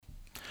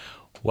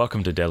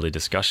Welcome to Daily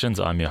Discussions.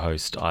 I'm your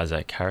host,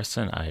 Isaac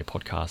Harrison, a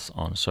podcast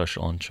on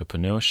social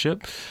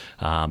entrepreneurship.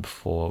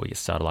 Before we get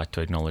started, I'd like to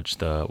acknowledge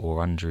the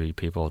Wurundjeri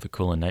people of the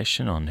Kulin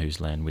Nation on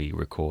whose land we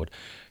record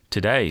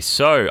today.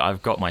 So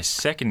I've got my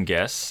second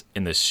guest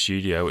in the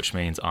studio, which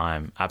means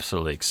I'm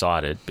absolutely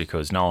excited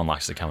because no one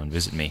likes to come and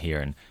visit me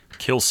here in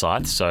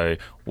Kilsyth. So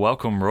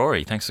welcome,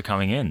 Rory. Thanks for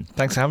coming in.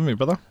 Thanks for having me,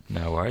 brother.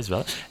 No worries,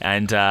 brother.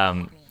 And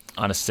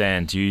I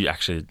understand you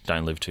actually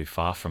don't live too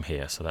far from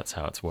here, so that's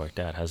how it's worked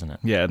out, hasn't it?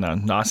 Yeah, no,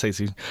 nice,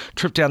 easy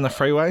trip down the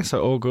freeway, so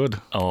all good.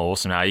 Oh,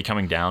 awesome. Now, are you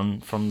coming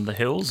down from the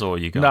hills, or are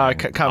you going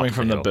coming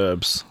from the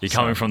burbs. You're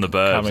coming from the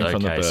burbs, coming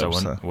from the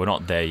burbs, so we're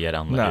not there yet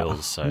on the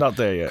hills. So not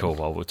there yet. Cool.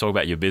 Well, we'll talk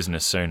about your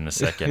business soon in a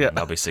second, Yeah. and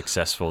they'll be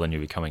successful, and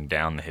you'll be coming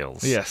down the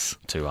hills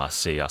to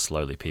see us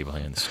lowly people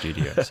here in the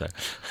studio. So,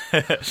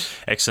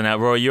 excellent. Now,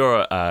 Roy,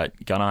 you're a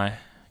Gunai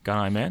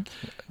man?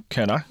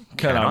 Kernai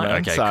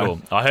man. Okay,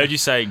 cool. I heard you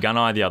say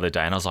Gunai the other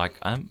day, and I was like,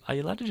 are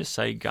you allowed to just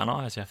say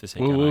Gunai, or do you have to say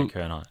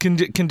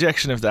Kernai?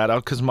 Conjecture of that,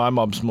 because my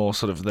mob's more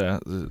sort of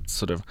the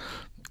sort of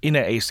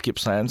inner East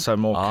Gippsland, so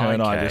more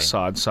Kernai this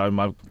side. So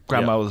my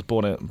grandmother was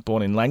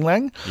born in Lang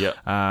Lang. Yeah.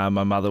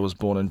 My mother was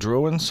born in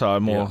Druin, so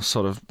more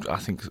sort of, I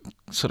think,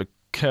 sort of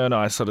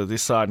Kernai sort of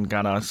this side and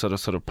Gunai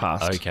sort of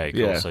past. Okay,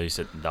 cool. Yeah. So you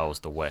said that was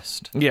the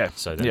west. Yeah.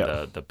 So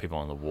then the people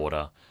on the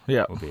water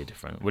will be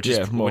different, which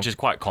is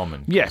quite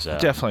common. Yeah,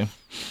 definitely.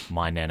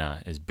 My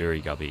nana is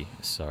Biri Gubby,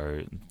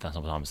 so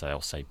sometimes they'll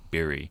say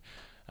Biri,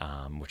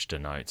 which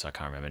denotes, I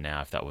can't remember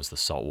now if that was the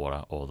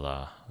saltwater or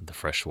the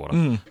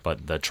freshwater,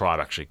 but the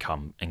tribe actually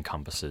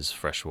encompasses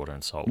freshwater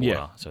and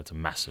saltwater, so it's a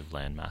massive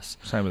land mass.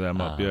 Same with our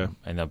mob,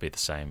 and they'll be the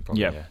same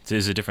probably. Yeah. So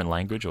is it a different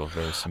language or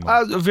very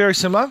similar? Very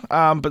similar,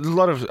 but a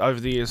lot of,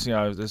 over the years,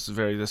 there's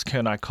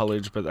Kernai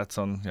College, but that's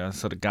on,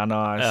 sort of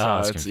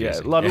Gunai, so it's,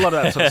 a lot of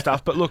that sort of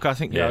stuff. But look, I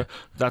think,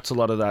 that's a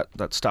lot of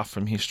that stuff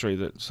from history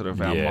that sort of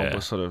our mob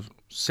was sort of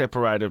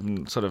separated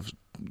and sort of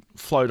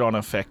float on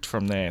effect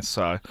from there.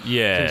 So I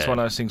think it's one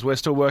of those things. We're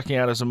still working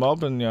out as a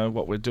mob and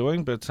what we're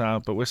doing, but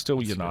we're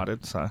still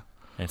united. So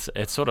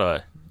it's sort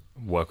of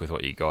work with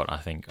what you got. I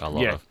think a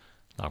lot of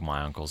like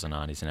my uncles and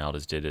aunties and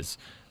elders did is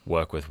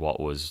work with what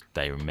was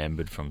they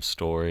remembered from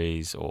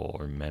stories or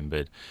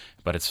remembered.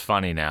 But it's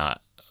funny now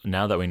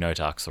that we know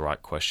to ask the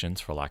right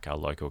questions for like our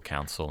local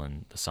council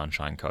in the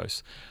Sunshine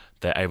Coast,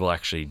 they're able to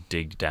actually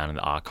dig down in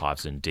the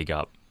archives and dig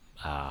up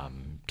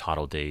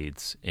title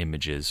deeds,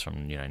 images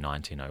from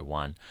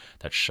 1901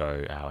 that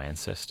show our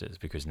ancestors,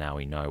 because now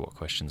we know what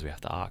questions we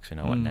have to ask. We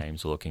know what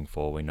names we're looking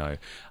for. We know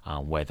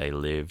where they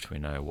lived. We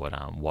know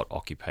what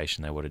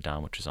occupation they would have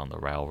done, which was on the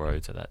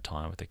railroads at that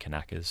time with the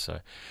Kanakas.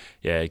 So,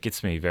 it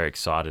gets me very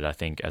excited, I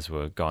think, as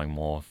we're going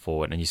more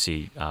forward. And you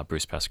see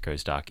Bruce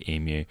Pascoe's Dark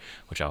Emu,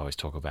 which I always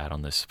talk about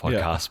on this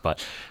podcast,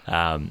 but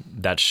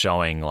that's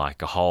showing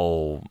like a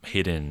whole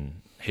hidden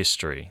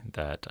history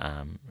that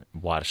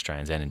white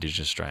Australians and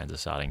Indigenous Australians are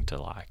starting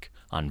to like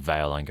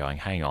unveil and going,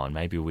 hang on,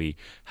 maybe we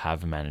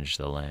have managed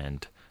the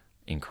land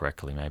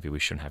incorrectly. Maybe we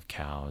shouldn't have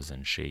cows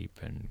and sheep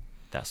and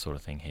that sort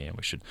of thing here.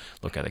 We should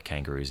look at the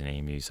kangaroos and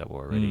emus that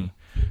were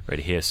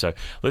already here. So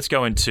let's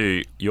go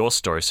into your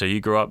story. So you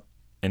grew up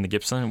in the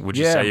Gippsland. Would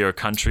you say you're a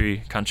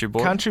country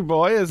boy? Country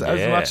boy, as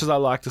much as I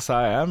like to say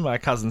I am. My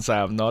cousins say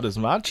I'm not as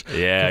much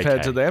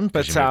compared to them.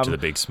 But you moved to the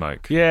big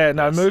smoke.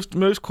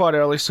 Moved quite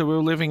early. So we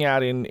were living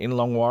out in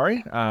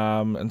Longwarry,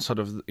 and sort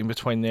of in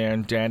between there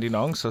and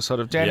Dandenong. So sort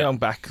of Dandenong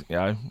back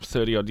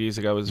 30 odd years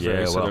ago was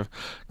very sort of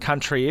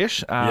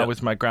country-ish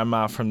with my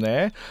grandma from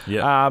there.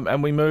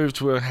 And we moved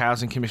to a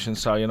housing commission.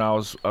 So I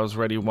was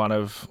already one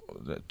of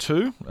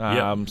two.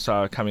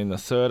 So coming in the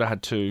third, I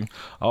had two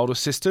older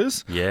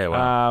sisters.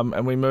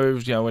 And we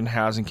moved, when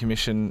housing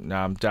commission,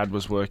 Dad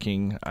was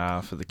working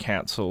for the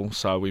council,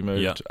 so we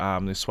moved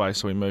this way.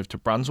 So we moved to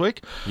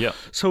Brunswick.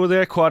 So we're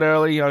there quite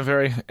early,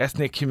 very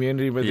ethnic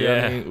community.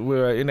 We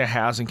were in a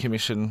housing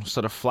commission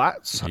sort of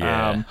flats.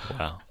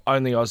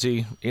 Only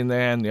Aussie in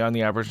there and the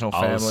only Aboriginal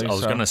family. I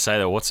was going to say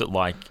that. What's it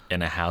like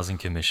in a housing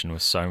commission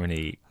with so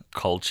many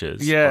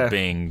cultures? But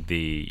being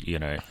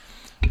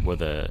we're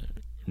the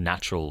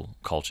natural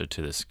culture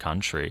to this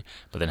country,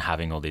 but then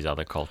having all these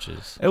other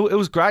cultures. It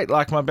was great.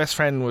 Like my best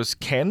friend was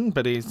Ken,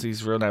 but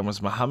his real name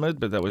was Muhammad,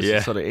 but that was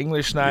his sort of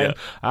English name.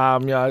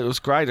 It was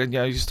great. And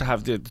I used to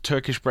have the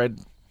Turkish bread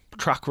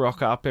truck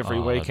rock up every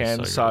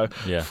weekend, so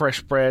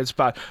fresh breads.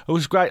 But it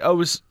was great.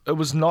 It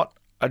was not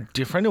a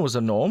different. It was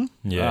a norm.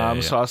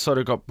 So I sort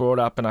of got brought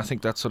up, and I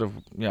think that's sort of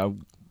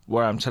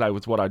where I am today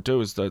with what I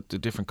do is the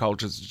different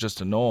cultures is just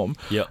a norm.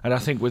 And I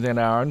think within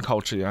our own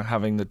culture,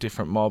 having the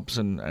different mobs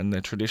and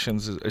their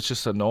traditions, it's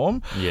just a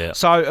norm.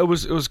 So it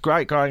was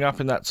great growing up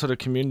in that sort of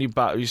community,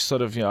 but you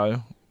sort of,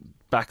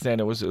 back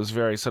then it was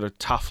very sort of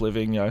tough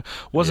living,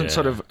 wasn't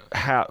sort of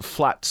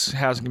flats,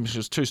 housing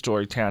conditions,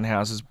 2-story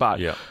townhouses,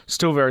 but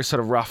still very sort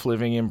of rough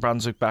living in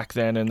Brunswick back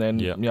then. And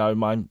then,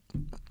 my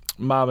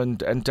Mum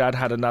and Dad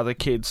had another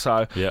kid,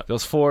 so there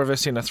was 4 of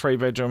us in a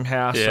 3-bedroom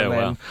house, and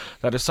then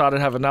they decided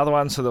to have another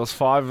one, so there was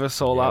 5 of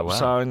us all up.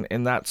 So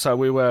in that, so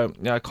we were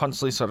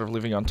constantly sort of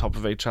living on top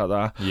of each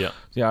other.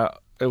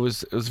 it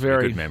was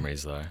very good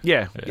memories though.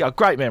 Yeah,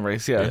 great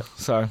memories. Yeah.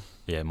 So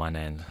yeah, my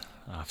nan.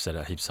 I've said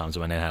it heaps of times.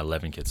 My nan had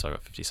 11 kids, so I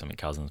got 50-something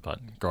cousins. But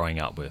growing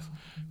up with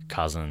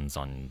cousins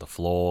on the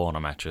floor, on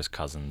a mattress,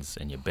 cousins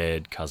in your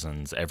bed,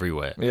 cousins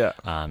everywhere. Yeah.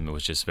 It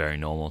was just very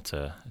normal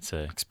to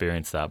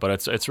experience that.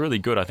 But it's really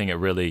good. I think it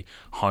really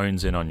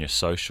hones in on your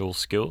social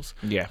skills.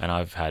 Yeah. And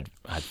I've had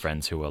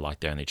friends who were like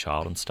the only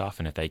child and stuff,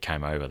 and if they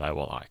came over, they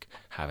were like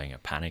having a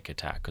panic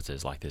attack because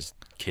there's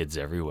kids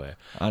everywhere.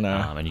 I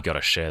know. And you got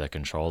to share the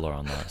controller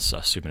on the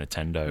Super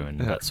Nintendo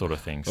and that sort of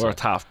thing. Or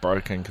it's half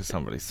broken because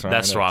somebody's thrown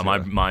That's it.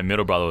 right. My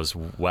middle brother was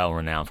well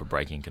renowned for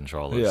breaking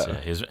controllers.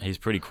 Yeah. He's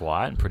pretty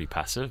quiet and pretty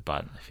passive,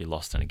 but if he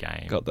lost in a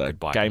game, got the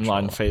game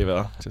line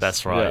fever.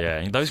 That's right.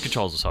 Yeah. Those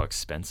controls were so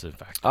expensive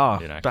back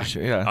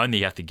then. Only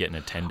you have to get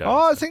Nintendo.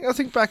 Oh, I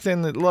think back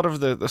then a lot of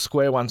the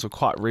square ones were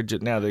quite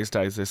rigid. Now these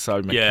days they're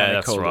so mechanical. Yeah,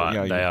 that's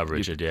right. They are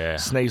rigid. Yeah.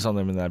 Sneeze on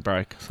them and they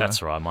break. So.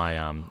 That's right.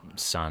 My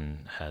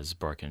son has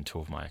broken 2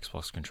 of my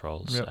Xbox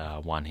controls.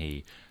 Yep. When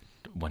he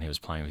was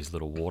playing with his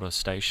little water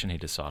station, he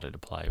decided to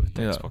play with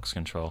the Xbox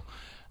control.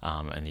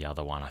 And the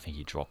other one, I think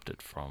he dropped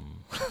it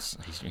from.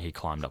 he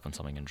climbed up on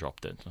something and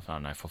dropped it. I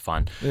don't know, for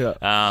fun.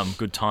 Yeah.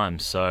 Good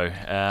times. So.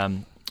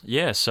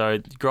 So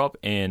grew up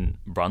in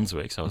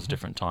Brunswick, so it was a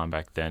different time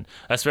back then.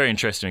 That's very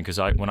interesting because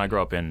when I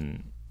grew up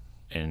in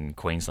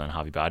Queensland,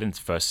 Harvey Bay, I didn't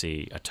first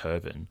see a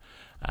turban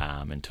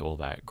until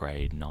about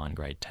grade 9,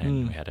 grade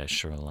 10. We had a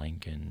Sri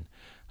Lankan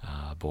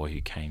boy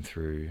who came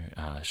through,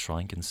 Sri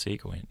Lankan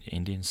Sikh or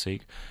Indian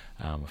Sikh.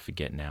 I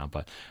forget now,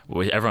 but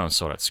everyone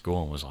saw it at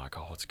school and was like,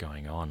 "Oh, what's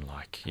going on?"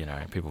 Like,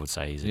 people would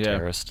say he's a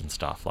terrorist and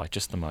stuff. Like,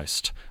 just the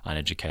most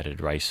uneducated,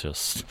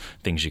 racist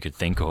things you could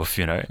think of.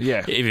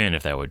 Yeah. Even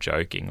if they were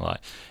joking. Like,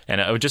 and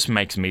it just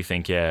makes me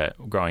think,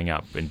 growing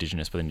up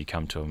Indigenous, but then you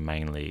come to a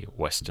mainly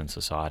Western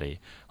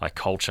society, like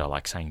culture,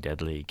 like saying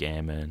deadly,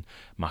 gammon,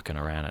 mucking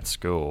around at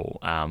school.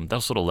 They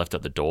were sort of left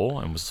at the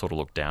door and was sort of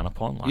looked down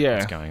upon. Like,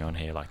 what's going on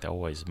here? Like, they're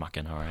always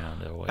mucking around.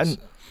 They're always. And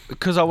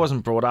because I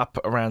wasn't brought up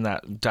around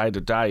that day to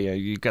day,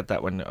 you get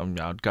that when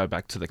I'd go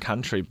back to the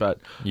country, but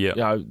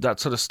that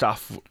sort of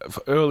stuff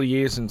for early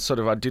years, and sort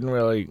of I didn't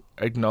really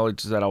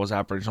acknowledge that I was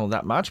Aboriginal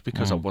that much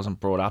because I wasn't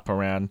brought up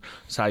around,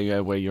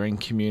 say, where you're in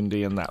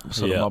community and that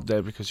sort of mob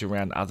there because you're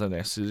around other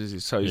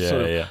ethnicities. So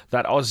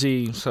that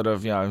Aussie sort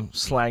of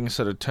slang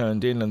sort of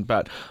turned in,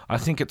 but I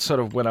think it's sort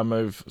of when I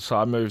moved. So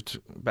I moved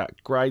about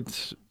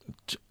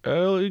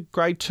early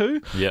grade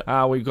 2.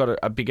 We got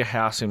a bigger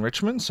house in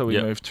Richmond, so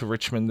we moved to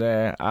Richmond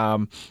there,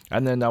 and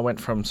then I went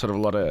from sort of a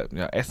lot of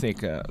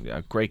ethnic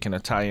Greek and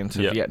Italian to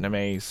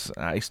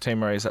Vietnamese, East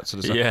Timorese, that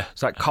sort of stuff.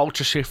 So that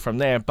culture shift from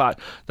there, but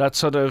that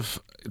sort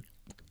of,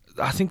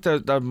 I think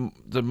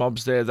the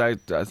mobs there, they,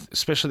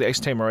 especially the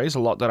East Timorese, a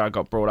lot that I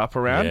got brought up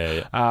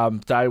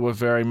around, they were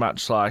very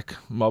much like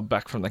mob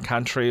back from the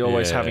country,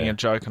 always having a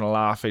joke and a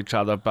laugh at each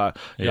other. But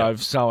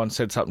if someone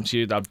said something to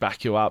you, they'd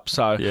back you up.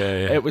 So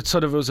it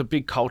was a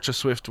big culture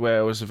shift where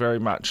it was very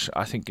much,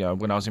 I think,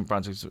 when I was in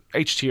Brunswick,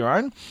 each to your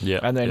own.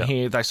 And then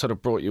here they sort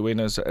of brought you in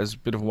as a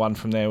bit of one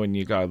from there when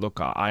you go, look,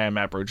 I am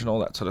Aboriginal,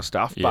 that sort of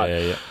stuff.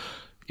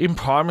 In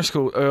primary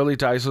school, early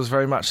days, was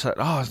very much that,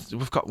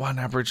 we've got one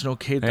Aboriginal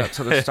kid, that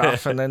sort of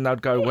stuff. And then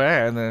they'd go,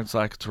 where? And then it's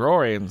like, it's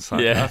Rory. And it's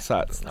like, that's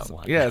that. It's that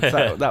one. Yeah, it's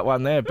that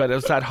one there. But it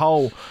was that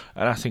whole,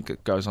 and I think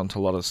it goes on to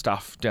a lot of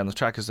stuff down the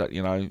track, is that,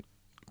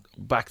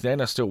 back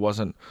then I still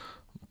wasn't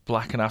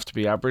black enough to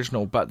be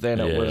Aboriginal, but then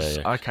it was,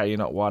 okay, you're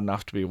not white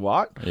enough to be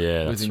white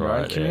within your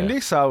own community.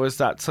 So it was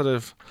that sort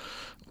of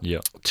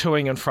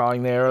toing and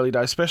froing there early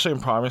days, especially in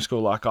primary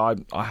school. Like I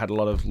had a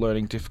lot of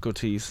learning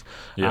difficulties.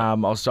 I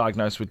was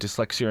diagnosed with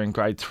dyslexia in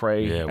grade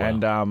 3,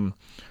 and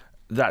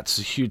that's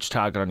a huge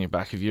target on your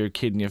back. If you're a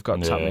kid and you've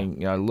got something,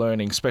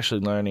 learning, especially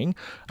learning,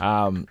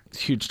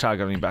 huge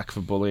target on your back for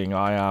bullying.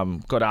 I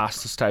got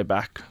asked to stay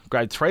back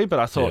grade 3, but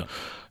I thought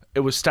it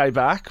was stay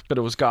back, but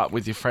it was go up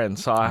with your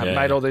friends. So I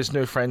made all these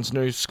new friends,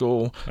 new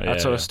school, that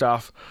sort of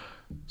stuff.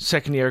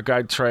 Second year of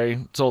grade 3,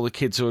 it's all the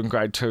kids who were in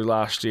grade 2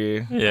 last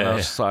year. And I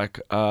was like,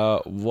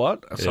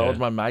 what? So all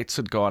my mates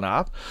had gone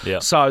up.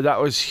 So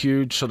that was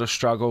huge sort of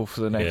struggle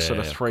for the next sort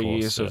of 3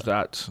 years of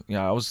that.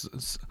 I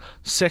was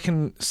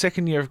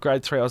second year of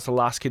grade 3, I was the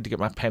last kid to get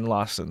my pen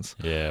license.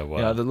 Yeah,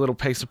 wow. The little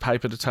piece of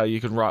paper to tell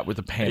you can write with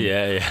a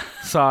pen.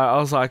 So I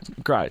was like,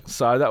 great.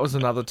 So that was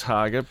another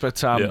target.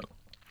 But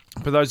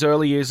but those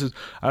early years, and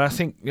I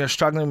think,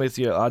 struggling with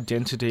your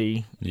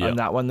identity and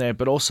that one there,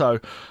 but also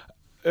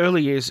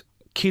early years,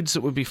 kids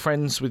that would be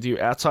friends with you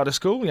outside of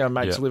school,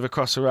 mates live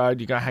across the road,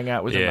 you go hang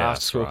out with them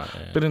after school. Right,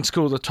 But in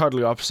school, they're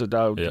totally opposite.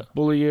 They'll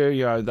bully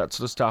you, that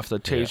sort of stuff. They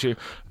tease you.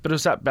 But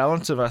it's that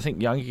balance of, I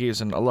think, younger years,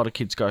 and a lot of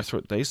kids go through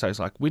it these days.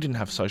 Like, we didn't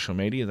have social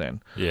media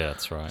then. Yeah,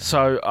 that's right.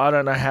 So I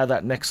don't know how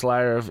that next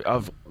layer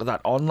of that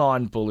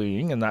online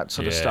bullying and that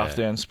sort of stuff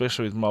then,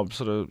 especially with mob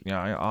sort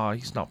of,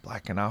 he's not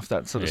black enough,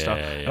 that sort of stuff.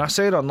 And I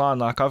see it online.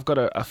 Like, I've got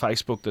a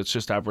Facebook that's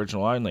just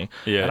Aboriginal only.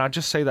 And I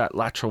just see that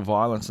lateral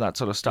violence and that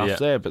sort of stuff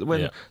there. But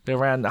when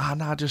they're around,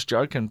 just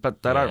joking,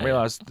 but they don't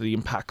realise the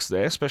impacts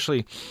there,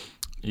 especially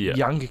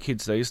younger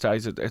kids these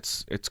days.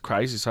 It's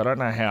crazy. So I don't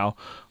know how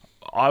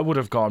I would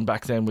have gone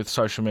back then with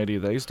social media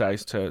these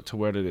days to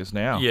where it is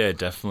now. Yeah,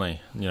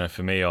 definitely.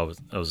 For me, I was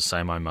the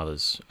same. My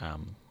mother's,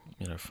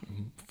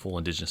 full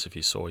Indigenous. If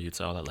you saw, you'd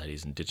say, "Oh, that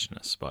lady's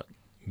Indigenous." But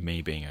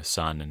me being her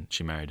son, and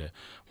she married a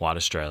white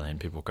Australian,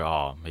 people go,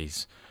 "Oh,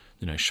 he's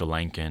Sri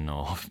Lankan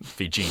or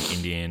Fijian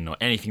Indian or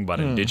anything but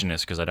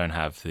Indigenous," because I don't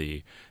have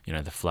the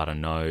the flatter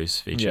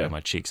nose feature. My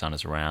cheeks aren't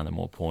as round; they're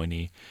more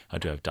pointy. I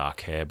do have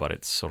dark hair, but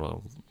it's sort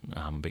of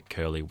a bit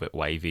curly, a bit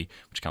wavy,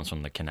 which comes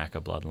from the Kanaka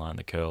bloodline,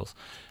 the curls.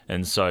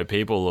 And so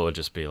people will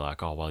just be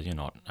like, "Oh, well, you're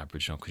not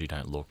Aboriginal because you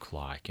don't look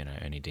like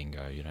Ernie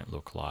Dingo. You don't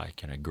look like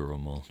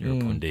Gurumul. You're a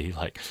Pundi."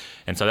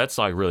 And so that's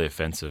really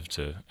offensive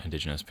to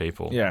Indigenous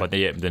people. Yeah. But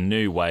the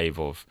new wave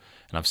of,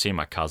 and I've seen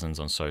my cousins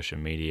on social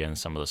media and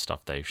some of the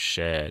stuff they've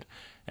shared,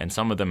 and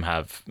some of them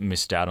have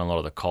missed out on a lot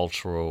of the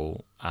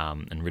cultural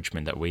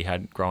enrichment that we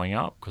had growing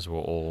up, because we're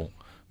all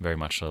very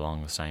much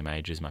along the same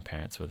ages. My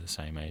parents were the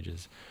same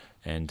ages,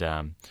 and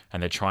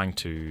they're trying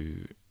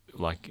to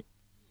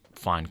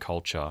find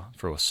culture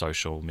through a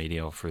social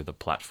media or through the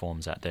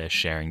platforms out there,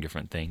 sharing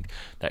different things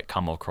that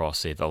come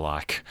across either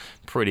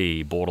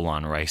pretty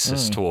borderline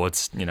racist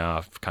towards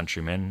our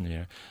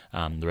countrymen,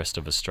 the rest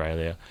of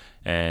Australia.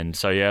 And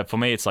so for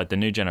me, it's the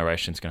new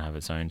generation's going to have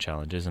its own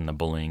challenges, and the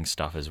bullying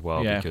stuff as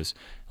well, because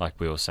like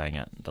we were saying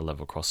at the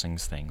level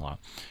crossings thing,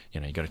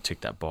 you got to tick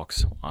that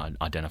box,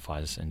 identify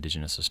as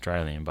Indigenous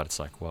Australian, but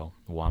it's well,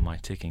 why am I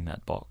ticking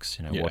that box?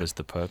 What is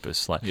the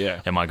purpose?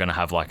 Am I going to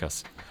have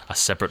a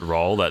separate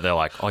role that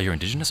they're "Oh, you're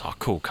Indigenous? Oh,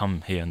 cool,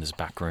 come here in this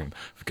back room,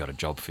 we've got a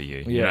job for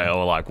you."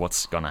 Or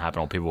what's going to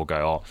happen? Or people will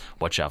go, "Oh,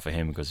 watch out for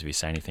him, because if you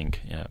say anything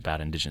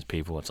about Indigenous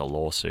people, it's a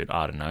lawsuit."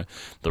 I don't know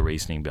the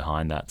reasoning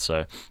behind that.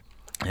 So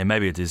yeah,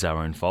 maybe it is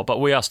our own fault, but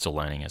we are still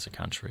learning as a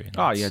country.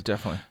 Oh, yeah,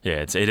 definitely.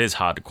 Yeah, it is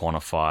hard to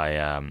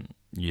quantify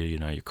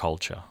your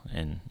culture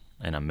in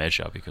a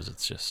measure, because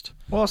it's just...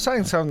 Well, I was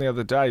saying something the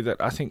other day that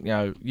I think,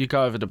 you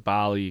go over to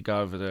Bali, you go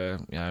over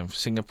to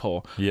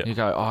Singapore, you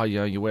go, "Oh,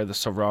 you wear the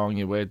sarong,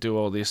 do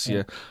all this,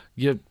 you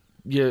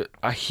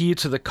adhere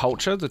to the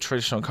culture, the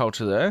traditional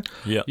culture there.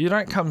 Yeah. You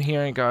don't come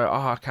here and go,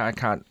 "Oh, I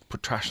can't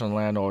put trash on the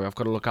land," or "I've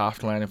got to look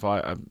after land. If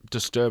I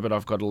disturb it,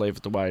 I've got to leave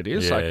it the way it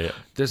is."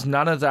 There's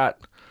none of that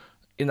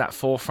in that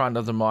forefront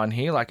of the mind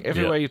here.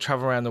 Everywhere you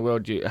travel around the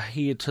world, you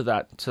adhere to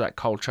that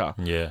culture.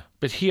 Yeah.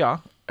 But here,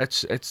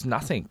 it's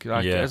nothing.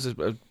 As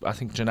I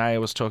think Janaea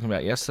was talking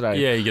about yesterday.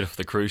 Yeah, you get off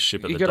the cruise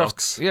ship at the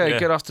docks. You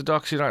get off the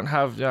docks. You don't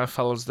have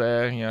fellas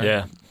there. You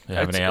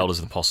have any elders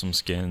with possum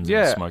skins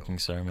and smoking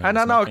ceremonies. And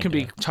I know it can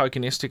be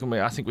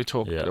tokenistic. I think we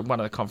talked at one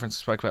of the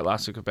conferences we spoke about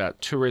last week about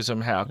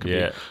tourism, how it can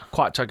be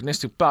quite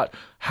tokenistic. But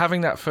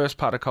having that first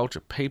part of culture,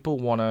 people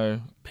want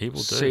to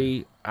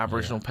see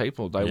Aboriginal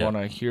people. They want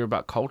to hear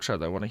about culture.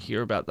 They want to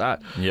hear about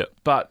that. Yep.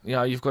 But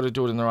you've got to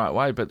do it in the right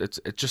way. But it's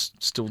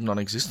just still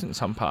non-existent in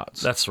some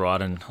parts. That's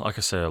right. And like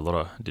I said, a lot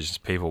of Indigenous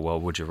people,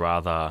 would you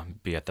rather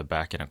be at the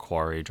back in a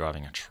quarry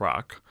driving a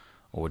truck,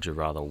 or would you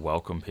rather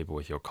welcome people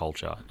with your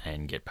culture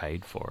and get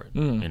paid for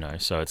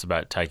it? So it's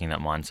about taking that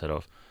mindset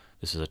of,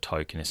 this is a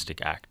tokenistic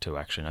act, to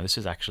actually, no, this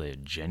is actually a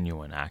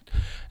genuine act.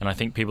 And I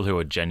think people who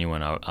are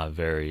genuine are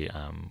very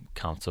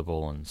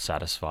comfortable and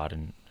satisfied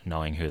in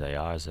knowing who they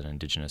are as an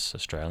Indigenous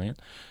Australian.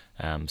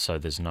 So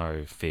there's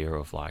no fear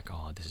of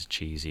 "Oh, this is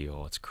cheesy,"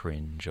 or "it's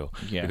cringe," or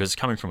because it's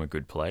coming from a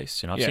good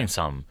place. I've seen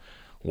some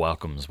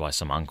welcomes by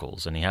some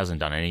uncles, and he hasn't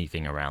done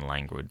anything around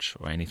language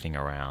or anything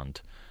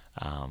around...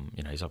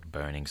 he's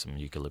burning some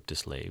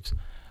eucalyptus leaves.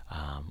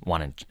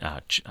 One in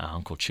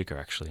Uncle Chicker,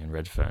 actually, in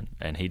Redfern,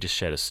 and he just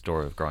shared a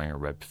story of growing a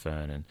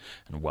Redfern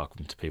and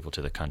welcomed people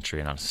to the country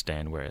and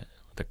understand where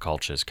the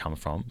culture's come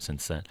from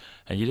since then.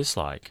 And you just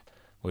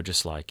were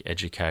just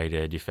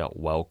educated, you felt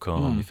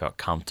welcome, you felt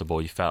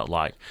comfortable, you felt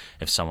like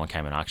if someone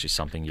came and asked you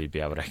something, you'd be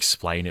able to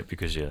explain it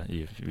because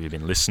you've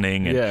been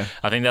listening. And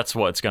I think that's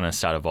what it's going to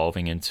start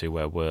evolving into,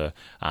 where we're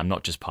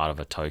not just part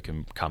of a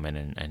token, come in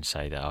and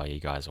say that, "Oh,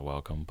 you guys are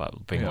welcome,"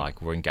 but being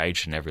we're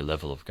engaged in every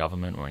level of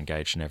government, we're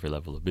engaged in every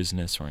level of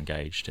business, we're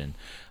engaged in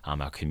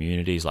our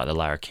communities, like the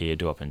Larrakia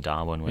do up in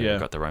Darwin, where they've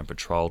got their own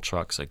patrol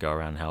trucks that go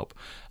around and help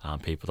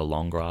people, the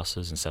long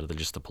grassers, instead of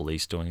just the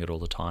police doing it all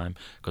the time,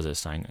 because they're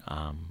saying,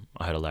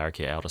 I heard a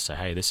Larrakia elder say,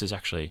 "Hey, this is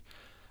actually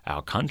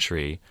our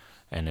country,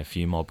 and if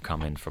you mob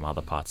come in from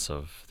other parts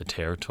of the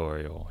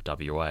territory or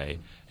WA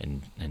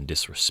and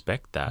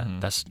disrespect that,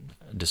 that's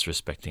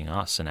disrespecting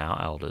us and our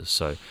elders.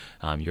 So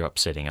you're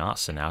upsetting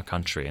us and our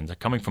country." And they're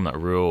coming from that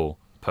real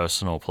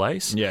personal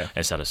place,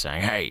 instead of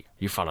saying, "Hey,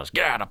 you fellas,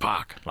 get out of the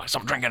park,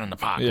 stop drinking in the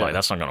park."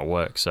 That's not going to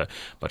work. So,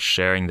 but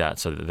sharing that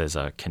so that there's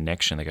a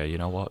connection, they go, "You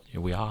know what,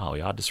 we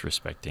are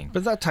disrespecting."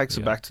 But that takes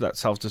it back to that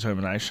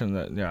self-determination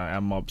that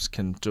our mobs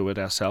can do it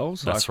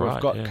ourselves. That's right.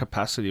 We've got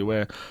capacity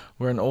where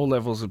we're in all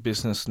levels of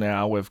business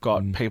now. We've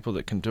got people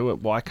that can do it.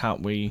 Why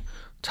can't we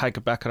take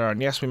it back at our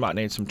own? Yes, we might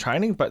need some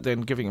training, but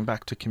then giving it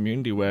back to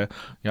community where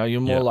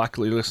you're more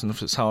likely to listen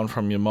to someone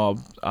from your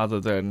mob other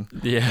than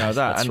that.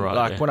 That's and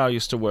right, when I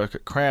used to work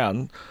at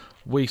Crown,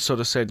 we sort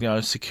of said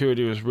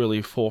security was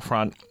really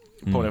forefront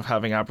point of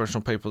having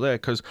Aboriginal people there,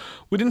 because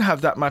we didn't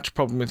have that much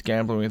problem with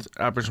gambling with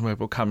Aboriginal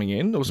people coming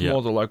in. It was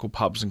more the local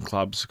pubs and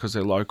clubs because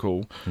they're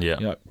local. Yeah.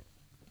 You know,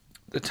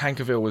 the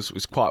Tankerville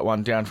was quite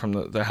one down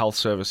from the health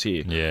service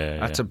here.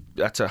 That's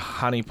a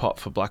honeypot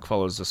for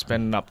blackfellas. They're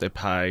spending up their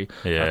pay,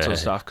 that sort of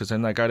stuff, because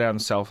then they go down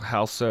and sell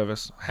health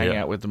service, hang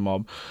out with the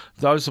mob.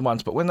 Those are the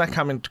ones. But when they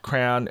come into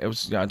Crown, it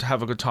was to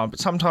have a good time. But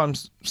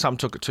sometimes some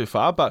took it too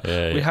far. But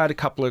we had a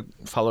couple of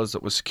fellas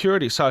that were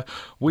security, so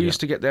we used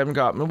to get them and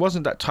go up. And it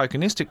wasn't that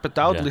tokenistic, but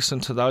they would listen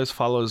to those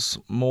fellas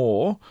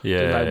more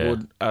than they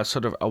would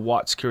sort of a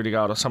white security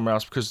guard or somewhere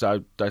else, because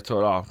they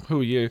thought, oh,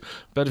 who are you?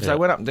 But if they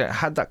went up there,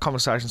 had that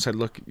conversation, said,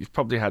 look, you've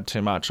probably had too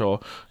much,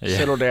 or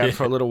settle down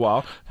for a little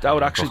while, they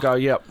would actually go,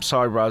 yep,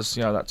 sorry, Ruz,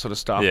 that sort of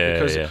stuff.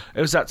 Because it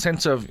was that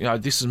sense of,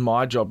 this is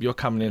my job, you're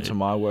coming into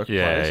my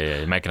workplace.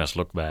 You're making us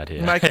look bad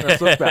here. Making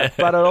us look bad.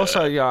 But it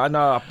also, I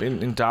know up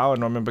in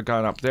Darwin, I remember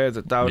going up there,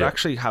 that they would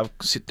actually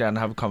sit down and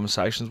have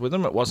conversations with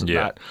them. It wasn't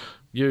that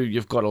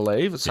you've got to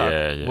leave. It's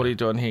like, what are you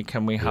doing here?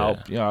 Can we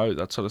help?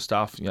 That sort of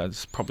stuff. This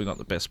is probably not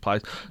the best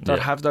place. They'd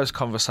have those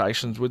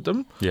conversations with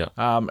them.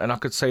 And I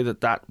could see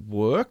that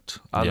worked,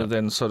 other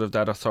than sort of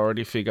that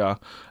authority figure.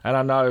 And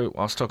I know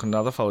I was talking to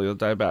another fellow the other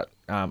day about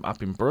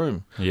up in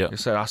Broome. I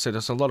said,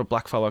 there's a lot of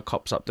blackfellow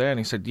cops up there. And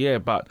he said,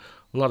 but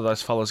a lot of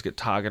those fellas get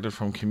targeted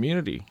from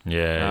community.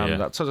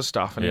 That sort of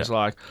stuff. And he's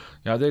like,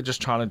 they're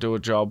just trying to do a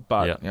job,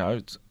 but,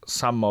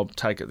 some mob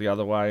take it the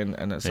other way,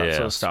 and it's that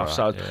sort of stuff.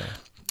 Right. So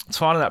it's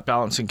finding that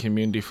balance in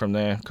community from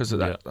there, because of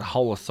that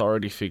whole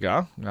authority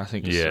figure. I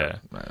think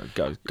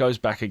goes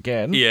back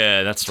again.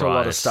 Yeah, that's right. A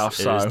lot of stuff.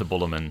 It is the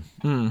bullerman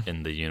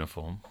in the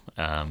uniform.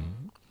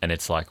 And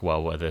it's like,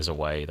 well, there's a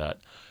way that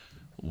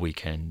we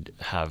can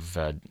have,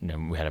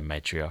 we had a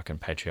matriarch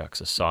and patriarch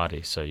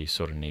society, so you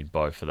sort of need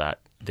both of that.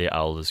 The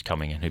elders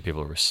coming in who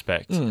people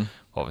respect,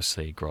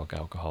 obviously grog,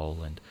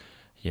 alcohol, and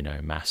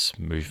mass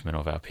movement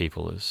of our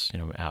people is,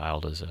 our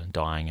elders are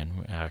dying,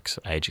 and our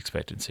age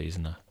expectancy is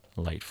in the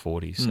late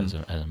 40s as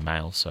a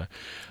male. So,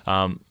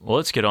 well,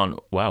 let's get on.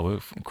 Wow, we're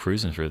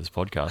cruising through this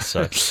podcast.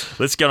 So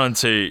let's get on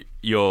to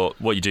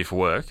what you do for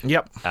work.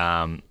 Yep.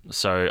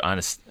 So I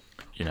understand.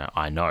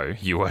 I know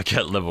you work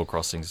at Level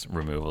Crossings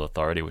Removal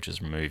Authority, which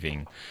is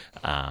removing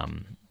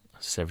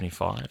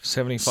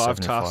 75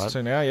 tasks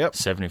to now,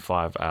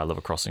 75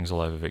 level crossings all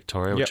over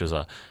Victoria, which is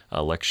a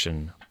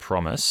election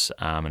promise,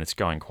 and it's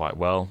going quite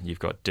well. You've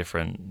got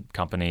different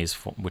companies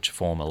which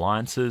form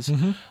alliances,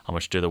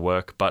 which do the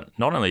work. But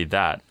not only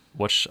that,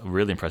 what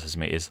really impresses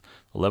me is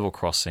Level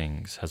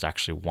Crossings has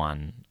actually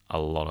won a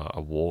lot of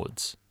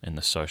awards in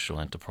the social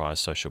enterprise,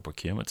 social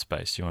procurement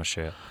space. Do you want to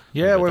share?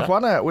 Yeah, we've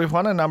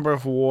won a number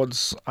of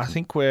awards. I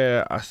think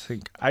we're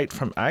 8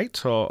 from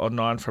 8 or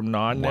 9 from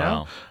 9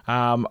 now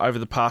over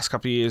the past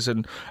couple of years,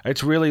 and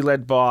it's really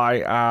led by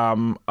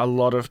a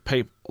lot of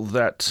people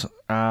that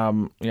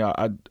are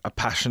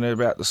passionate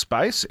about the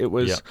space. It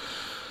was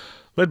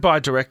led by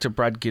director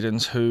Brad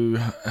Giddens, who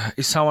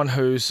is someone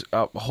who's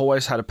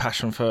always had a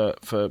passion for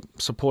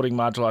supporting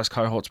marginalised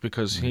cohorts,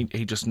 because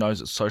he just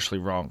knows it's socially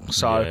wrong.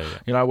 So,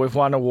 we've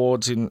won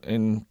awards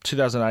in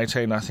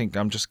 2018. I think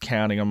I'm just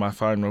counting on my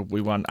phone.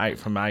 We won 8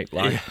 from 8,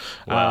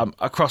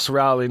 across the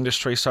rail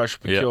industry, social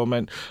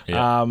procurement.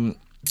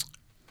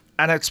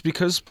 And it's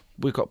because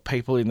we've got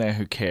people in there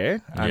who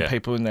care, and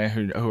people in there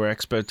who are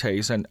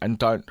expertise, and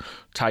don't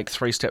take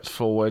 3 steps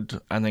forward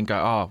and then go,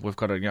 oh, we've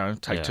got to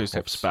take 2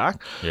 steps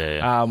back.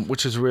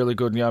 Which is really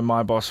good.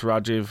 My boss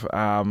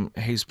Rajiv,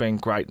 he's been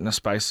great in the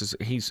spaces.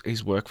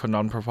 He's worked for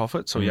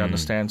non-profit, so he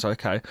understands.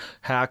 Okay,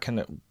 how can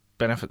it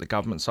benefit the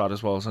government side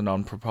as well as a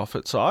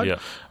non-profit side.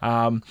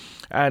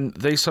 And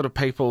these sort of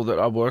people that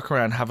I work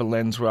around have a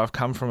lens where I've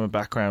come from a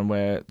background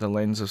where the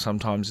lens of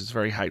sometimes is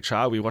very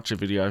HR. We watch a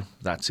video,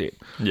 that's it.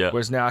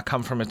 Whereas now I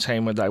come from a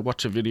team where they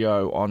watch a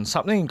video on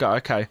something and go,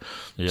 okay,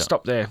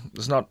 stop there.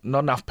 There's not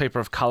enough people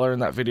of colour in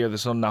that video.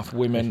 There's not enough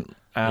women.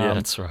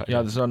 That's right.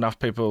 There's not enough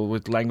people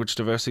with language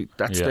diversity.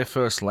 That's their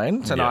first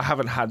lens. And I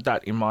haven't had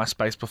that in my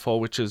space before,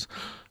 which has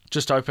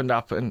just opened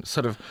up and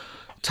sort of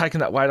taken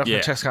that weight off my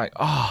chest going,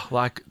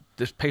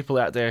 there's people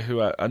out there who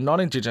are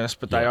non-Indigenous,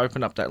 but they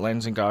open up that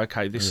lens and go,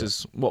 okay, this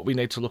is what we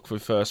need to look for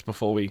first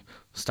before we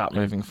start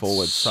moving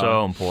forward.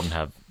 So important to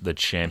have the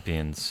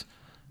champions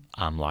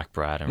like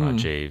Brad and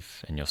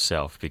Rajiv and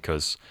yourself,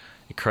 because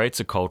it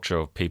creates a culture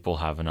of people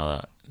having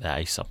another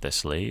ace up their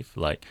sleeve.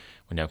 Like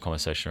when you have a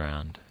conversation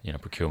around,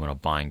 procurement or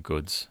buying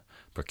goods,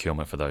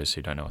 procurement for those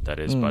who don't know what that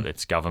is, but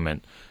it's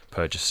government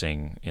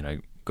purchasing,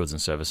 goods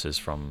and services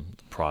from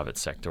the private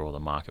sector or the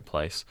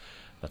marketplace.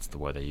 That's the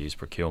word they use,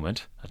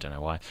 procurement. I don't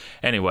know why.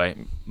 Anyway,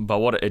 but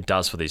what it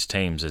does for these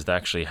teams is they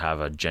actually have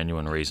a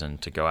genuine reason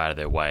to go out of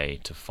their way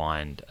to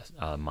find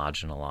a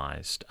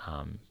marginalised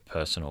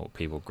personal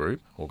people group,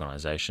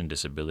 organisation,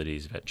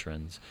 disabilities,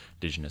 veterans,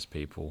 Indigenous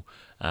people,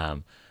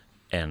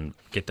 and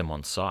get them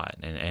on site.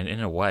 And in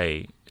a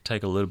way,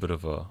 take a little bit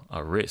of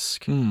a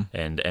risk. And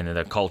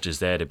the culture's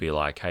there to be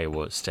like, hey,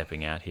 we're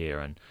stepping out here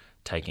and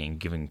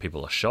giving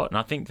people a shot. And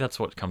I think that's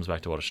what comes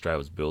back to what Australia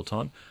was built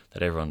on,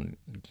 that everyone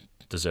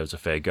deserves a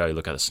fair go.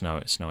 Look at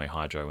the Snowy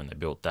Hydro when they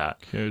built that.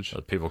 Huge.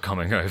 People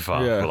coming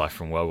over like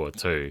from World War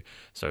II.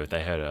 So if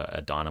they heard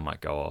a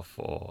dynamite go off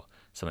or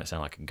something that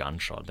sounded like a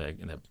gunshot,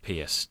 the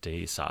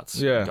PSD starts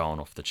going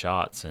off the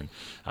charts. And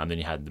then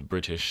you had the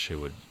British who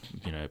would,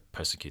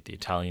 persecute the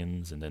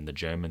Italians, and then the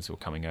Germans who were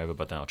coming over,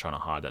 but they were trying to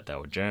hide that they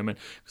were German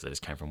because they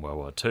just came from World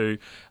War II.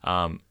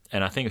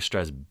 And I think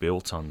Australia's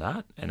built on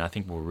that, and I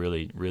think we're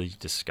really, really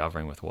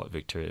discovering with what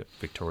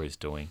Victoria's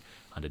doing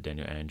under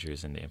Daniel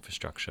Andrews and the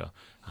infrastructure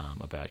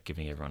about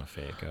giving everyone a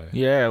fair go.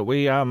 Yeah,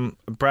 we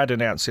Brad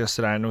announced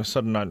yesterday, and we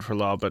sort of known for a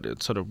while, but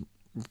it sort of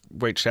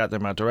reached out to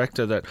my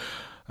director that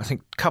I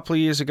think a couple of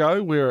years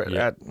ago we were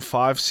at $5,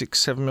 $6,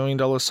 $7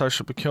 million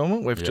social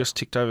procurement. We've just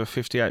ticked over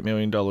 $58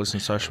 million in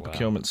social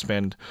procurement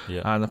spend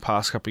in the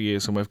past couple of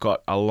years, and we've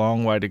got a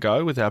long way to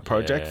go with our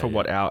project for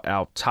what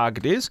our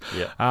target is.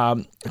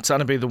 It's going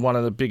to be one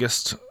of the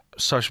biggest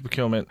social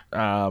procurement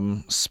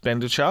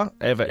expenditure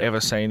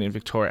ever seen in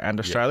Victoria and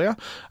Australia.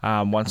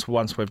 Once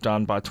we've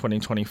done by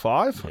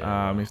 2025,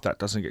 if that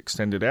doesn't get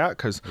extended out,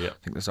 because I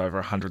think there's over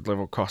 100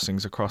 level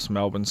crossings across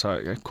Melbourne, so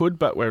it could,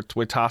 but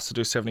we're tasked to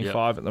do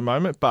 75 at the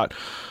moment. But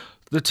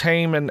the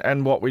team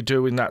and what we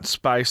do in that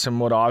space, and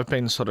what I've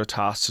been sort of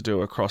tasked to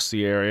do across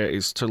the area,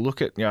 is to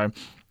look at,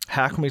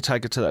 how can we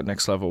take it to that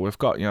next level? We've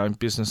got,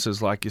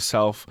 businesses like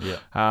yourself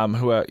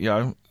who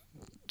are,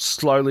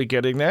 slowly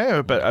getting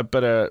there,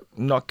 but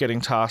not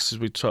getting tasked. As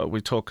we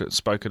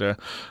spoke at a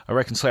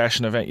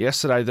reconciliation event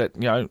yesterday,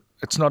 that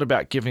it's not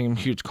about giving them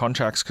huge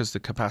contracts, because the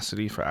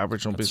capacity for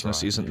Aboriginal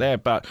business isn't there.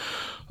 But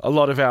a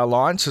lot of our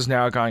alliances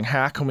now are going,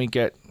 how can we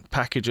get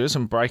packages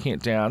and breaking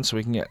it down so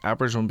we can get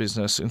Aboriginal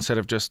business, instead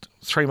of just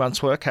 3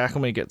 months work, how can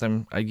we get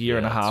them a year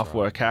and a half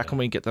work? How can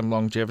we get them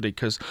longevity?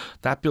 Because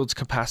that builds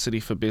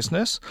capacity for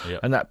business,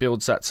 and that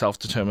builds that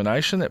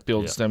self-determination, that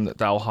builds them that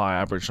they'll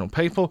hire Aboriginal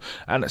people.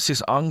 And it's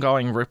this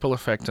ongoing ripple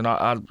effect. And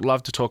I'd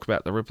love to talk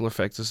about the ripple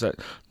effect, is that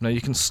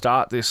you can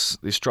start this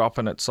drop,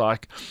 and it's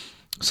like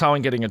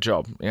someone getting a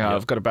job.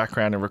 I've got a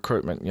background in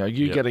recruitment.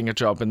 Getting a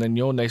job, and then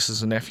your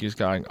nieces and nephews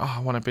going, oh, I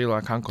want to be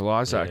like Uncle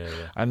Isaac.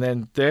 And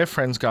then their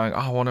friends going, oh,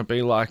 I want to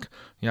be like,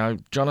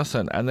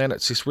 Jonathan. And then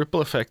it's this ripple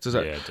effect.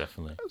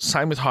 Definitely.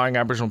 Same with hiring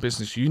Aboriginal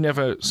business. You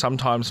never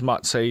sometimes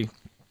might see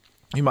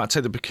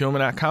the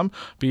procurement outcome,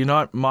 but you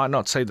might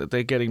not see that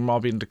they're getting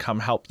mob in to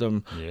come help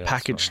them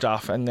package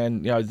stuff, and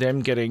then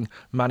them getting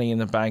money in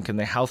the bank and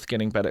their health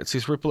getting better. It's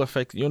this ripple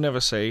effect that you'll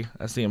never see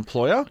as the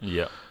employer.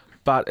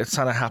 But it's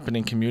going to happen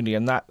in community,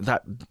 and that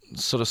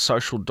sort of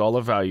social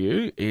dollar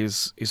value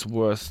is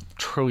worth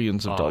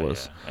trillions of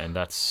dollars. And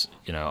that's,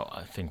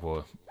 I think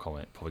we'll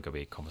probably going to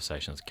be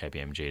conversations with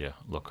KPMG to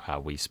look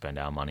how we spend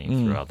our money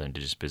through other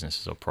Indigenous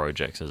businesses or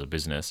projects as a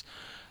business.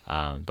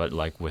 But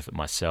like with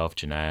myself,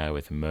 Janaea,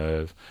 with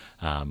Merv,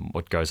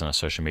 what goes on our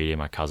social media,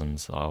 my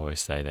cousins, I always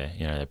say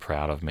they're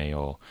proud of me,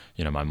 or,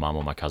 my mum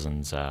or my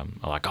cousins are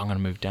like, I'm going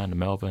to move down to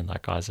Melbourne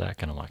like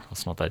Isaac. And I'm like, well,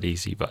 it's not that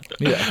easy, but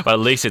but at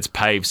least it's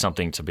paved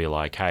something to be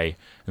like, hey,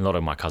 and a lot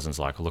of my cousins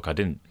are like, look, I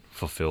didn't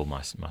fulfill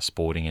my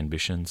sporting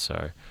ambitions,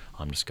 so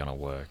I'm just going to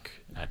work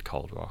at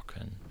Cold Rock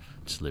and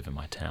just live in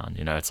my town.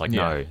 It's like,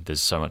 no,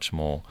 there's so much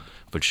more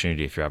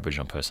opportunity. If you're an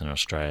Aboriginal person in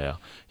Australia,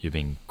 you're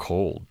being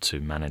called to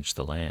manage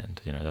the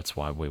land. That's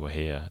why we were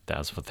here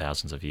for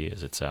thousands of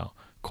years. It's our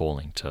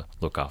calling to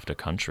look after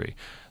country.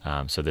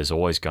 So there's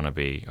always going to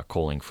be a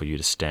calling for you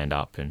to stand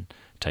up and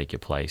take your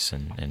place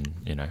and.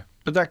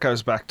 But that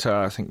goes back to,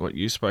 I think, what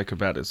you spoke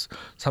about, is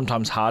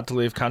sometimes hard to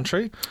leave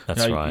country.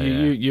 That's right.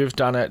 You've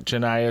done it,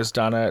 Janaea's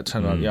done it,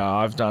 and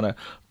I've done it.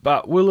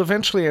 But we'll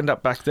eventually end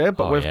up back there.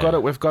 But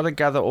we've got to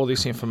gather all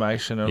this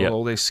information and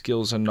all these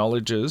skills and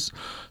knowledges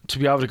to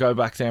be able to go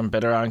back there and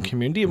better our own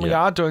community. And we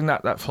are doing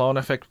that flow-on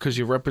effect, because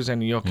you're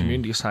representing your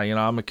community. You say,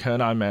 I'm a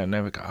Kurnow man.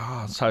 Never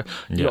go, so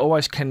you're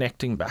always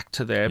connecting back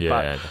to there.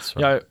 But that's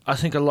right. I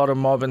think a lot of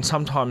mob, and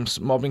sometimes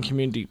mobbing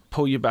community,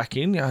 pull you back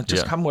in.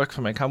 Just come work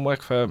for me. Come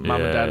work for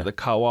mum and dad at the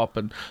co-op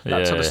and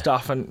that sort of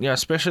stuff. And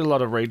especially a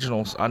lot of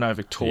regionals. I know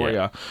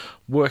Victoria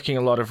working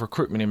a lot of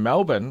recruitment in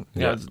Melbourne.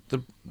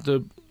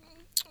 The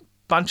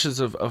bunches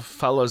of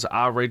fellas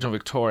are regional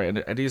Victoria, and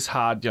it is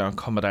hard,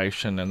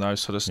 accommodation and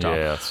those sort of stuff.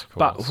 That's cool.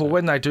 But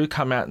when they do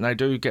come out and they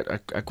do get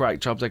a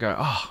great job, they go,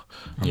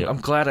 I'm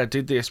glad I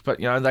did this. But,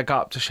 they go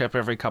up to Shep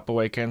every couple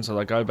of weekends, or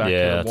they go back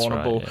to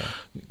Warrnambool.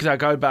 Right, they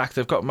go back,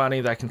 they've got money,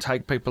 they can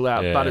take people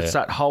out. But it's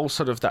that whole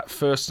sort of that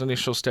first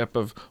initial step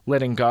of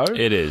letting go.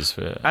 It is.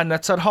 And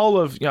that's that whole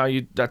of,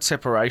 that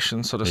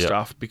separation sort of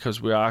stuff,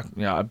 because we are,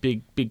 a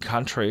big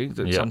country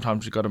that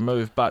sometimes you've got to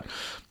move. But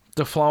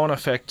the flow-on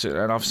effect,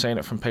 and I've seen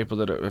it from people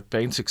that have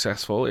been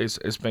successful,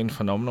 has been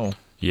phenomenal.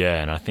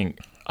 Yeah, and I think,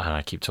 and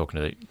I keep talking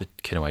to the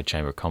Kinaway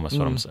Chamber of Commerce,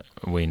 what I'm saying,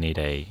 we need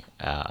a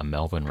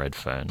Melbourne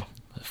Redfern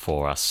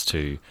for us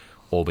to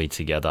all be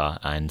together,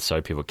 and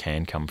so people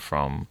can come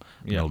from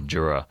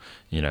Mildura,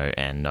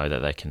 and know that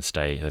they can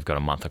stay. They've got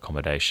a month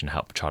accommodation,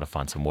 help try to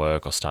find some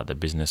work or start their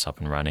business up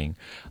and running.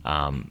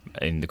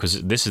 And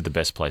because this is the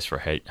best place for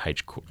a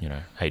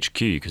HQ,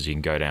 because you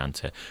can go down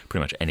to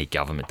pretty much any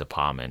government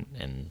department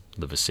in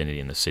the vicinity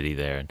in the city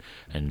there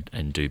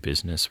and do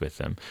business with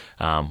them.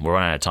 We're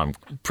running out of time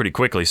pretty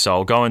quickly, so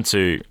I'll go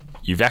into.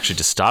 You've actually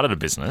just started a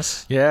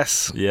business.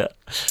 Yes. Yeah.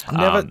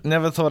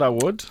 Never thought I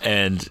would.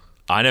 And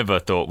I never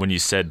thought, when you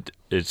said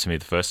it to me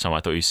the first time,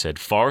 I thought you said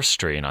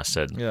forestry, and I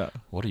said,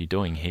 what are you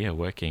doing here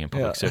working in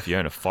public service? You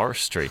own a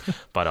forestry.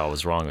 But I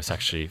was wrong. It's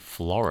actually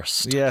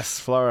florist. Yes,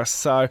 florist.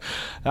 So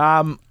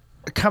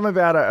come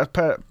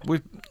about we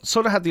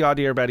sort of had the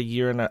idea about a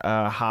year and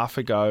a half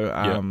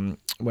ago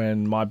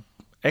when my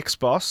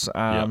ex-boss,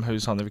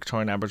 who's on the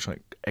Victorian Aboriginal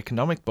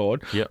Economic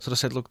Board, sort of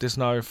said, look, there's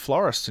no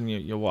florist, and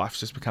your wife's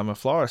just become a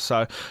florist.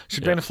 So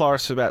she'd been a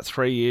florist for about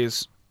 3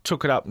 years,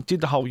 took it up, did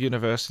the whole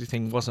university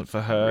thing, wasn't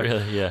for her.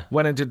 Really, yeah.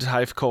 Went and did the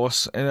TAFE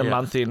course. In a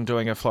month in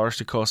doing a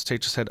floristry course,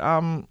 teacher said,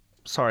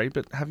 sorry,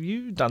 but have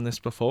you done this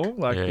before?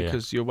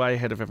 Because you're way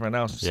ahead of everyone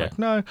else. It's like,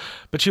 no.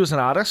 But she was an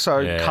artist,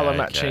 so colour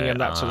matching and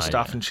that sort of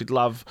stuff, and she'd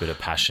love bit of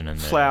passion in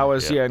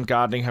flowers, and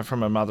gardening her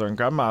from her mother and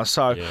grandma.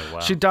 So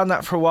she'd done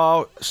that for a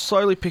while,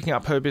 slowly picking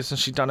up her business.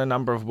 She'd done a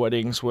number of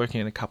weddings,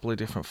 working in a couple of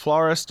different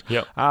florists.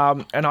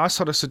 And I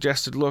sort of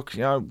suggested, look,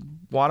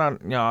 why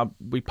don't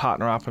we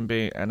partner up and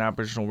be an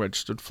Aboriginal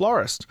registered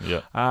florist?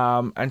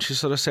 And she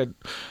sort of said,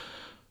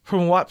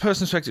 from a white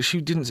person's perspective,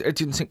 it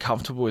didn't sit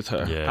comfortable with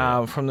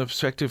her. From the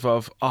perspective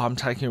of, I'm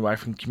taking away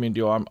from the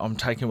community, or I'm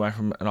taking away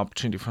from an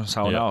opportunity from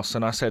someone else.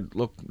 And I said,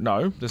 look,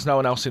 no, there's no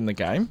one else in the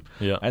game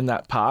and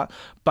that part,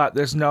 but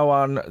there's no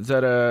one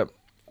that are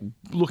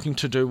looking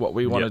to do what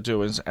we want to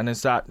do, and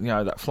is that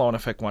that flow-on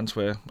effect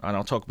and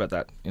I'll talk about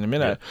that in a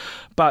minute.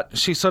 But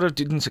she sort of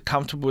didn't get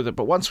comfortable with it.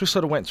 But once we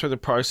sort of went through the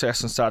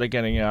process and started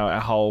getting our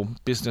whole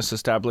business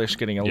established,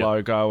 getting a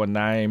logo, a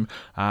name,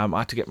 I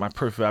had to get my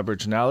proof of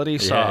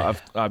Aboriginality. So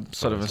I'm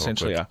sort of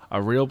essentially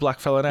a real black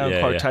fella now in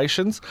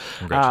quotations.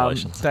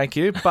 Congratulations. Thank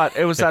you. But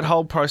it was that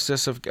whole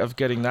process of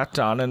getting that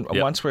done, and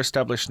once we're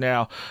established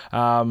now.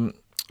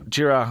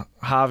 Jira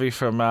Harvey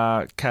from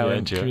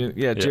Kaylin,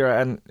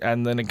 Jira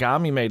and the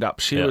Ngami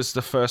meetup, she was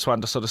the first one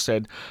to sort of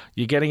said,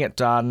 you're getting it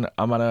done,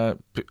 I'm going to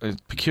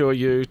procure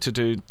you to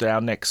do our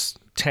next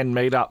 10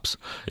 meetups,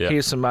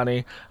 here's some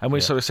money, and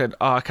we sort of said,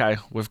 okay,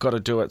 we've got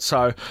to do it.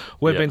 So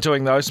we've been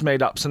doing those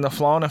meetups, and the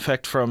flow-on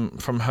effect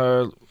from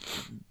her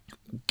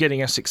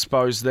getting us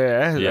exposed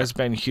there has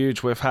been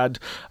huge. We've had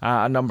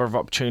a number of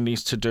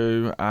opportunities to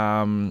do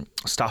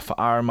stuff for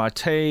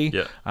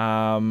RMIT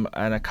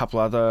and a couple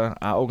other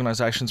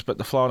organisations, but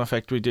the flow-on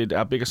effect, we did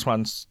our biggest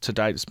ones to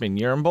date has been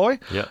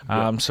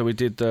Yirramboi. So we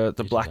did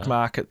the black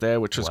market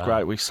there, which was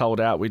great. We sold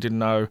out. We didn't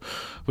know,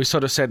 we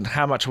sort of said,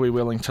 how much are we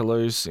willing to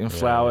lose in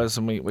flowers,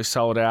 and we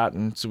sold out,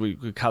 and so we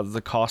covered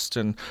the cost,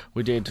 and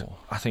we did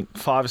I think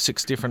 5 or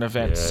 6 different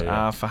events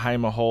for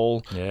Hamer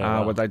Hall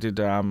where they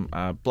did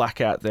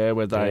blackout there,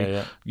 where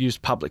they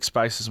used public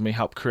spaces, and we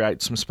helped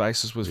create some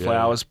spaces with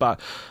flowers. But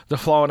the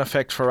flow-on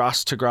effect for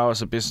us to grow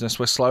as a business,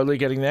 we're slowly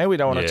getting there. We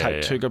don't want to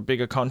take too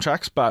bigger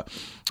contracts, but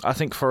I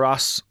think for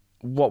us,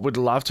 what we'd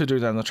love to do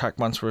down the track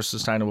once we're a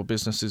sustainable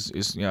business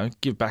is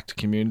give back to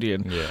community.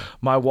 And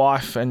my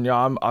wife, and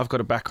I've got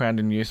a background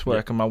in youth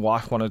work, and my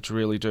wife wanted to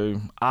really do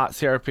art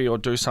therapy or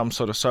do some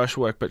sort of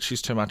social work, but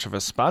she's too much of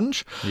a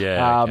sponge.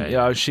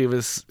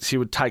 She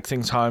would take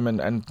things home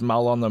and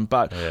mull on them,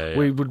 but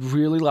we would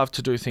really love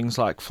to do things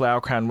like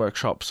flower crown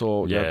workshops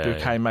or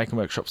bouquet making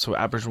workshops for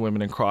Aboriginal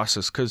women in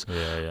crisis, because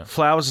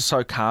flowers are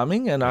so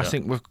calming. And I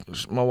think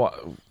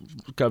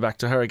go back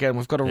to her again,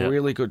 we've got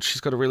she's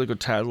got a really good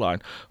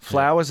tagline.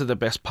 Flowers are the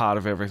best part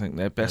of everything.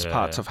 They're best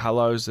parts of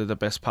hellos. They're the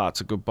best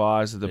parts of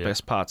goodbyes. They're the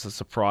best parts of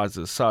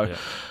surprises. So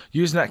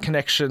using that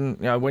connection,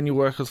 when you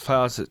work with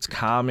flowers, it's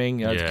calming.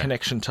 The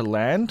connection to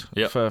land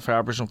for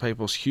Aboriginal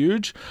people is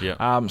huge.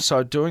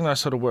 So doing those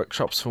sort of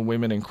workshops for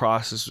women in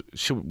crisis,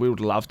 we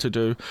would love to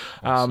do.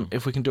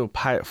 If we can do a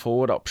pay it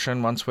forward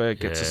option once we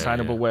get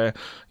sustainable, where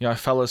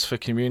fellas for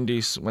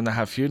communities, when they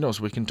have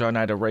funerals, we can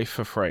donate a wreath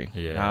for free.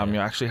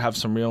 Actually have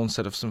some real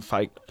instead of some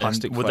fake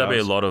plastic. And would flowers. there be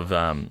a lot of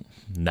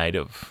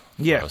native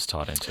flowers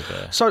tied into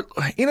there? So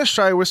in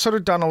Australia, we've sort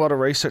of done a lot of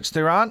research.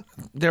 There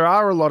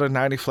are a lot of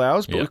native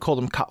flowers, but we call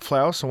them cut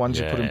flowers, so ones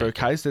you put in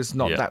bouquets. There's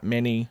not that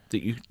many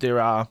that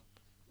there are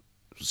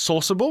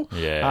sourceable,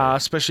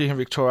 especially in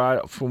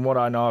Victoria. From what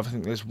I know, I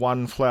think there's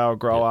one flower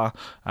grower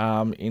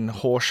in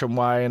Horsham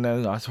Way, and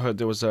then I heard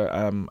there was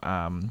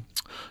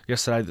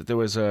yesterday that there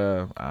was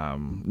a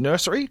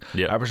nursery,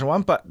 Aboriginal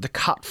one, but the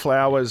cut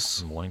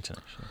flowers, Mornington,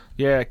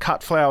 actually.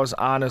 Cut flowers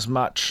aren't as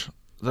much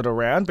that are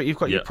around, but you've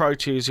got your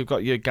proteas, you've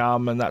got your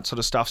gum and that sort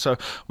of stuff. So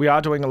we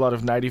are doing a lot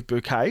of native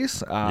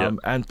bouquets,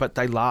 but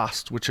they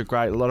last, which are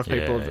great. A lot of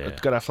people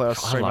have got our flowers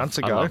 3 months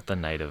ago. I love the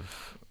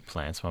native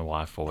plants. My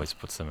wife always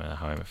puts them in her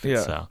home if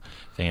it's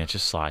thing. It's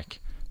just like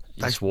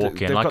you just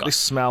walk in. They've got this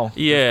smell.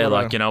 Yeah,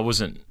 I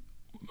wasn't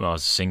when I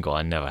was single,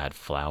 I never had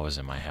flowers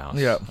in my house.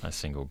 Yeah. A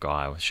single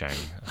guy was sharing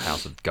a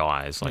house with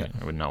guys,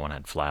 no one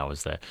had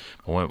flowers there.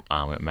 But when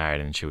we were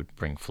married, and she would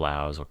bring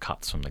flowers or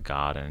cuts from the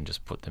garden and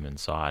just put them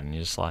inside, and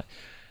you're just like,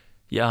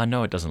 yeah, I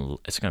know it's going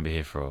to be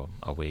here for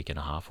a week and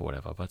a half or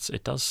whatever, but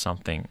it does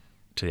something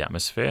to the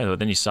atmosphere. But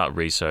then you start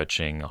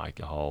researching like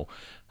the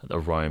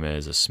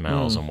aromas, the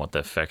smells, and what the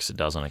effects it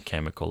does on a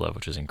chemical level,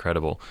 which is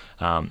incredible.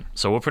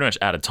 So we're pretty much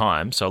out of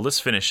time. So let's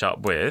finish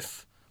up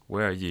with,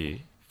 where are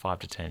you 5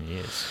 to 10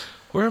 years?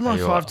 Where am I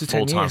 5 to 10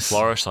 years? Full-time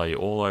florist? Are you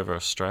all over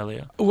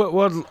Australia?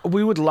 Well,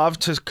 we would love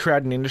to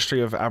create an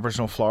industry of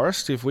Aboriginal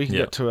florists. If we can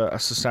get to a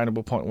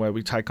sustainable point where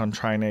we take on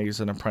trainees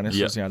and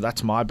apprentices,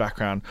 that's my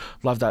background.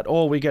 Love that.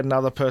 Or we get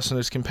another person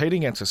who's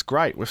competing against us.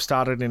 Great. We've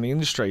started in the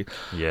industry.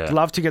 Yeah.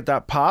 Love to get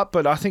that part.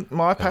 But I think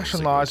my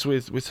passion lies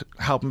with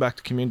helping back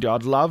the community.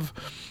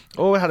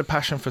 Always had a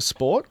passion for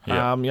sport.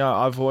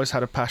 I've always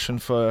had a passion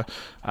for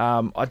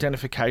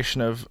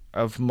identification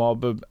of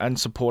mob and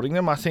supporting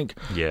them. I think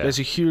there's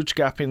a huge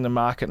gap in the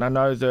market, and I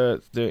know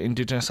the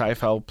Indigenous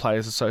AFL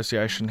Players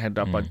Association, headed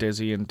up by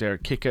Desi and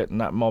Derek Kickett and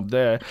that mob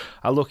there,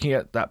 are looking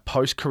at that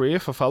post-career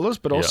for fellas,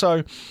 but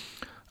also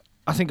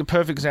I think a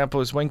perfect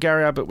example is when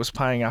Gary Ablett was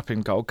playing up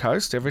in Gold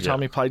Coast. Every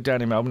time he played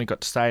down in Melbourne, he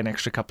got to stay an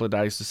extra couple of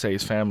days to see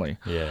his family.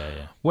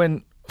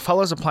 When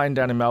fellas are playing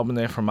down in Melbourne,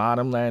 they're from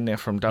Arnhem Land, they're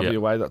from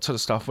WA, that sort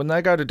of stuff. When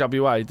they go to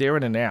WA, they're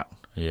in and out.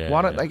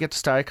 Why don't they get to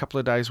stay a couple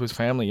of days with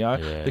family?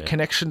 The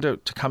connection to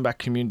comeback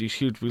community is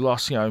huge. We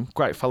lost,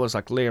 great fellas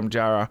like Liam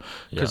Jarrah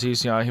because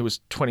he's, he was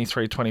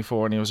 23,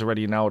 24 and he was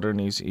already an elder, and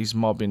his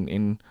mob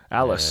in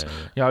Alice.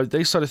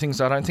 These sort of things,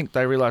 I don't think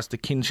they realise the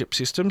kinship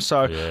system.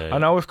 So I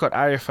know we've got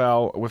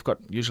AFL, we've got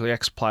usually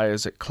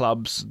ex-players at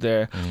clubs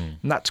there, and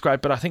that's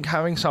great. But I think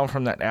having someone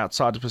from that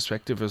outsider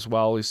perspective as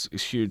well is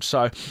huge.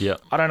 So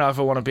I don't know if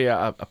I want to be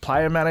a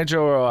player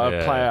manager or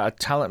a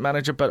talent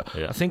manager, but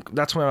I think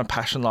that's where my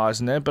passion lies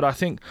in there. But I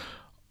think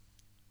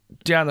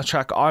down the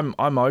track, I'm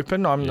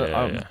open. I'm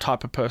the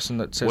type of person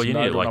that says you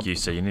no. Need, like you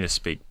said, you need to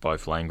speak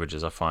both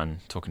languages. I find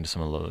talking to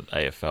some of the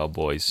AFL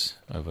boys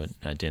over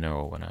at dinner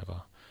or whenever,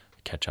 I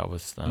catch up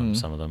with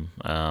some of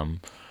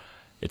them.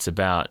 It's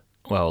about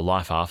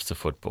life after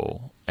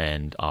football,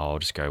 and I'll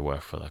just go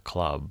work for the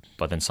club.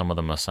 But then some of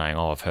them are saying,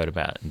 I've heard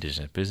about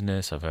Indigenous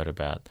business. I've heard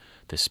about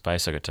this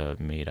space. I got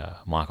to meet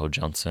Michael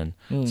Johnson,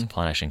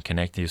 Supply Nation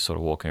Connect. He was sort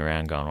of walking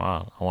around going,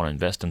 I want to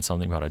invest in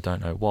something, but I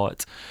don't know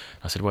what.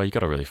 I said, you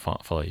got to really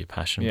follow your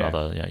passion,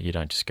 brother. You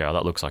don't just go,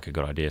 that looks like a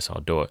good idea, so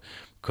I'll do it.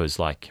 Because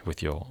like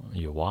with your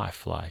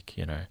wife,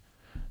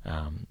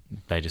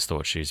 they just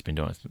thought she's been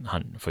doing it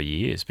for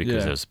years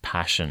because there's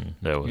passion.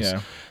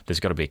 There's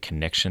got to be a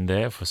connection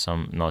there for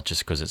some, not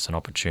just because it's an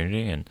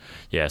opportunity. And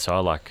so I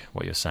like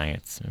what you're saying.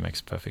 It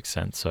makes perfect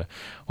sense. So,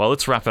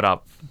 let's wrap it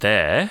up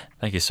there.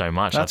 Thank you so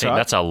much. I think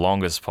that's our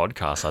longest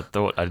podcast.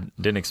 I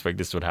didn't expect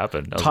this would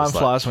happen. Time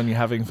flies when you're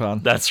having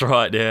fun. That's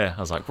right. Yeah. I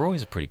was like,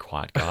 Roy's a pretty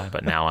quiet guy,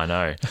 but now I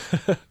know.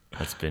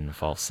 That's been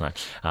false. No.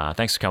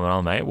 Thanks for coming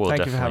on, mate. We'll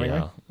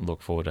definitely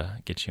look forward to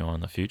get you on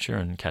in the future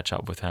and catch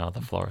up with how the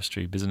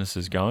floristry business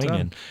is going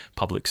and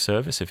public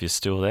service if you're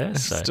still there.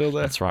 Still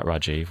there. That's right,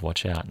 Rajiv.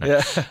 Watch out.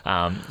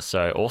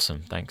 So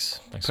awesome. Thanks.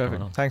 Thanks for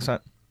coming on. Thanks,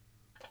 mate.